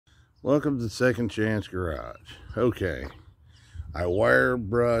Welcome to Second Chance Garage. Okay, I wire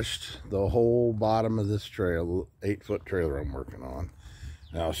brushed the whole bottom of this trailer, 8-foot trailer I'm working on.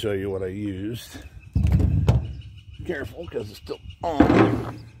 And I'll show you what I used. Careful, because it's still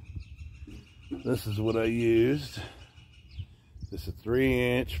on. This is what I used. This is a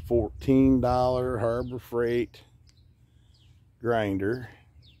 3-inch, $14 Harbor Freight grinder.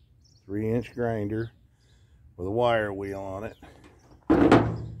 3-inch grinder with a wire wheel on it.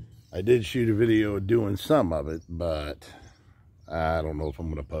 I did shoot a video of doing some of it, but I don't know if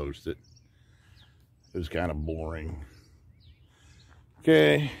I'm going to post it. It was kind of boring.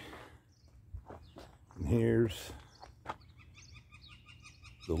 Okay. And here's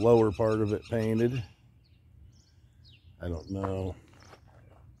the lower part of it painted. I don't know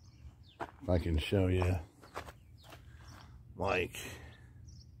if I can show you. Like,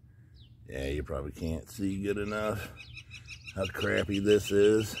 yeah, you probably can't see good enough how crappy this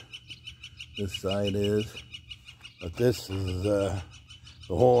is. This side is, but this is the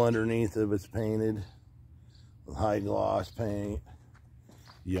whole underneath of it's painted with high gloss paint.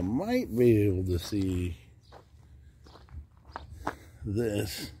 You might be able to see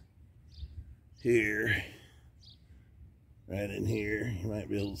this here, right in here. You might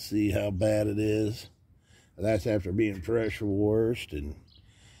be able to see how bad it is. That's after being pressure washed and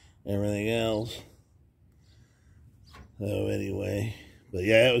everything else. So anyway, but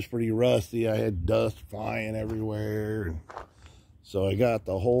yeah, it was pretty rusty. I had dust flying everywhere. So I got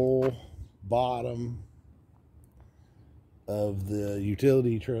the whole bottom of the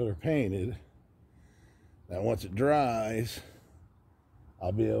utility trailer painted. Now once it dries,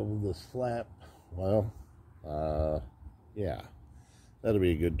 I'll be able to slap, well, yeah, that'll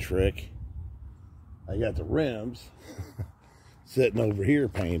be a good trick. I got the rims sitting over here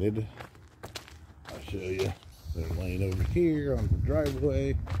painted. I'll show you. They're laying over here on the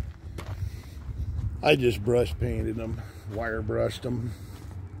driveway. I just brush painted them, wire brushed them.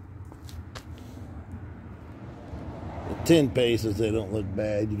 At 10 paces, they don't look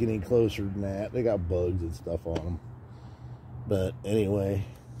bad. You get any closer than that, they got bugs and stuff on them. But anyway,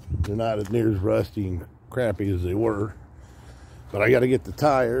 they're not as near as rusty and crappy as they were. But I got to get the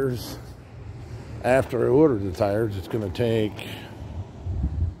tires. After I order the tires, it's going to take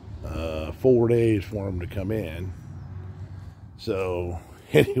 4 days for them to come in. So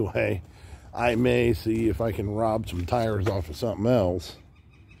anyway, I may see if I can rob some tires off of something else.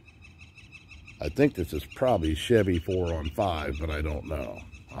 I think this is probably Chevy 4-on-5, but I don't know.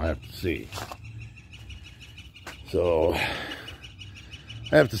 I have to see. So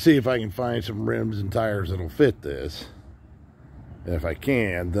I have to see if I can find some rims and tires that'll fit this. And if I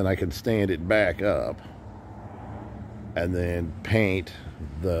can, then I can stand it back up and then paint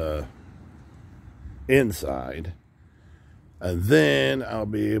the inside, and then I'll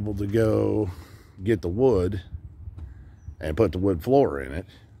be able to go get the wood and put the wood floor in it.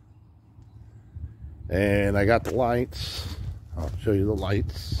 And I got the lights. I'll show you the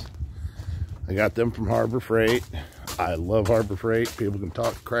lights. I got them from Harbor Freight. I love Harbor Freight. People can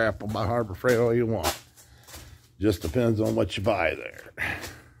talk crap about Harbor Freight all you want. Just depends on what you buy there.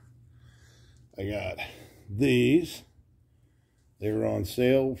 I got these. They were on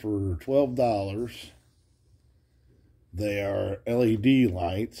sale for $12. They are LED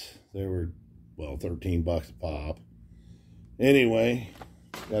lights. They were, well, 13 bucks a pop. Anyway,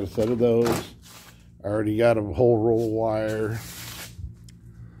 got a set of those. I already got a whole roll of wire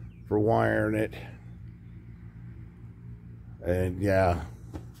for wiring it. And yeah.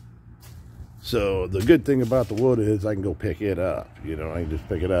 So the good thing about the wood is I can go pick it up. You know, I can just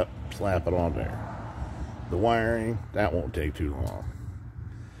pick it up, slap it on there. The wiring, that won't take too long.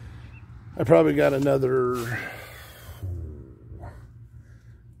 I probably got another,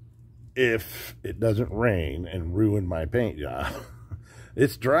 if it doesn't rain and ruin my paint job.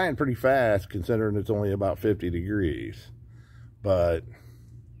 It's drying pretty fast considering it's only about 50 degrees. But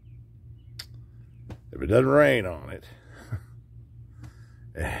if it doesn't rain on it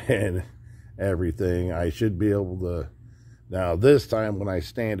and everything, I should be able to. Now this time when I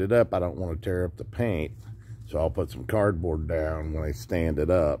stand it up, I don't want to tear up the paint. So I'll put some cardboard down when I stand it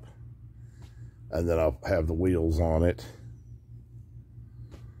up. And then I'll have the wheels on it.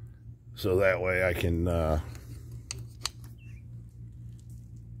 So that way I can, I'll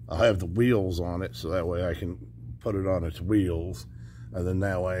have the wheels on it. So that way I can put it on its wheels. And then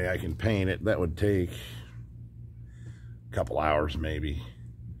that way I can paint it. That would take a couple hours maybe.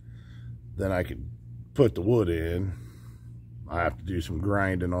 Then I could put the wood in. I have to do some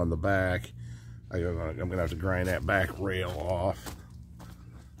grinding on the back. I'm gonna have to grind that back rail off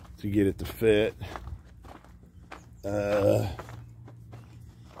to get it to fit.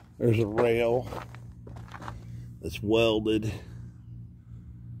 There's a rail that's welded.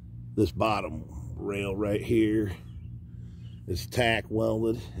 This bottom rail right here is tack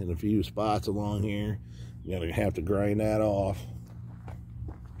welded in a few spots along here. You're gonna have to grind that off.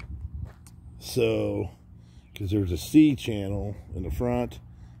 So, because there's a C channel in the front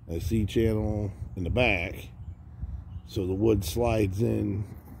and a C channel in the back. So the wood slides in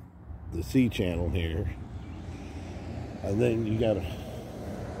the C channel here. And then you gotta,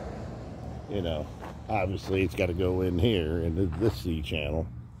 you know, obviously it's gotta go in here into this C channel.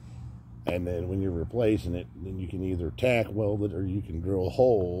 And then when you're replacing it, then you can either tack weld it or you can drill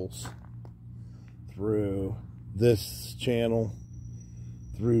holes through this channel,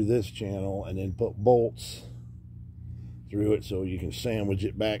 through this channel, and then put bolts through it so you can sandwich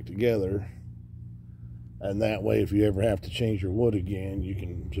it back together. And that way, if you ever have to change your wood again, you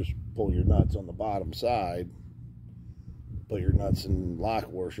can just pull your nuts on the bottom side, put your nuts and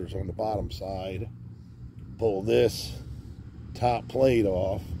lock washers on the bottom side, pull this top plate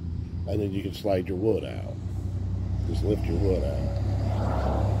off, and then you can slide your wood out. Just lift your wood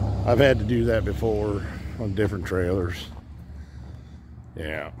out. I've had to do that before on different trailers.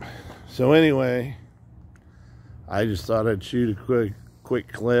 Yeah. So anyway, I just thought I'd shoot a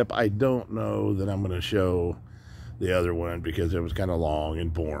quick clip. I don't know that I'm going to show the other one because it was kind of long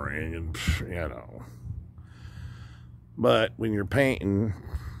and boring and, you know. But when you're painting,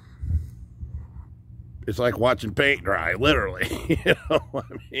 it's like watching paint dry, literally. You know what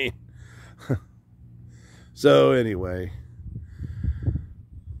I mean? So anyway,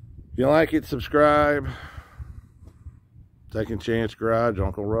 if you like it, subscribe. Second Chance Garage,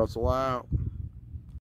 Uncle Russell out.